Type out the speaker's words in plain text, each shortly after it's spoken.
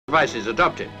devices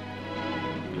adopted.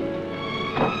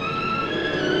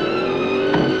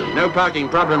 No parking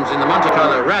problems in the Monte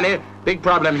Carlo Rally. Big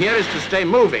problem here is to stay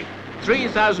moving.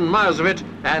 3,000 miles of it,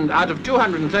 and out of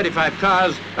 235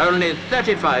 cars, only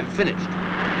 35 finished.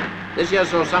 This year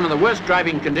saw some of the worst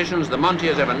driving conditions the Monte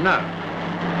has ever known.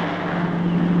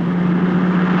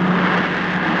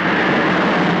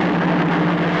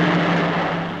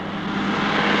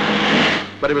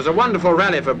 But it was a wonderful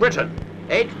rally for Britain.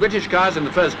 8 British cars in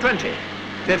the first 20.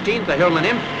 15th, the Hillman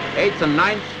Imp, 8th and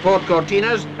 9th, Ford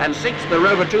Cortinas, and 6th, the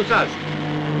Rover 2000.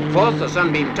 4th, the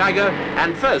Sunbeam Tiger,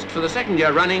 and 1st for the second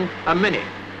year running, a Mini.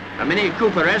 A Mini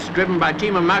Cooper S driven by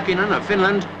Timo Mäkinen of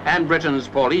Finland and Britain's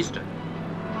Paul Easter.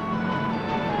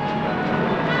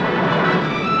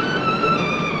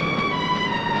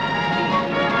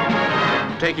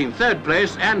 Taking 3rd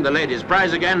place and the ladies'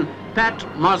 prize again, Pat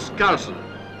Moss-Carlson.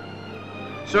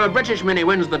 So a British Mini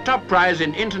wins the top prize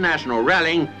in international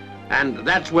rallying, and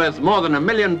that's worth more than £1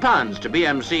 million to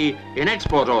BMC in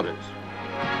export orders.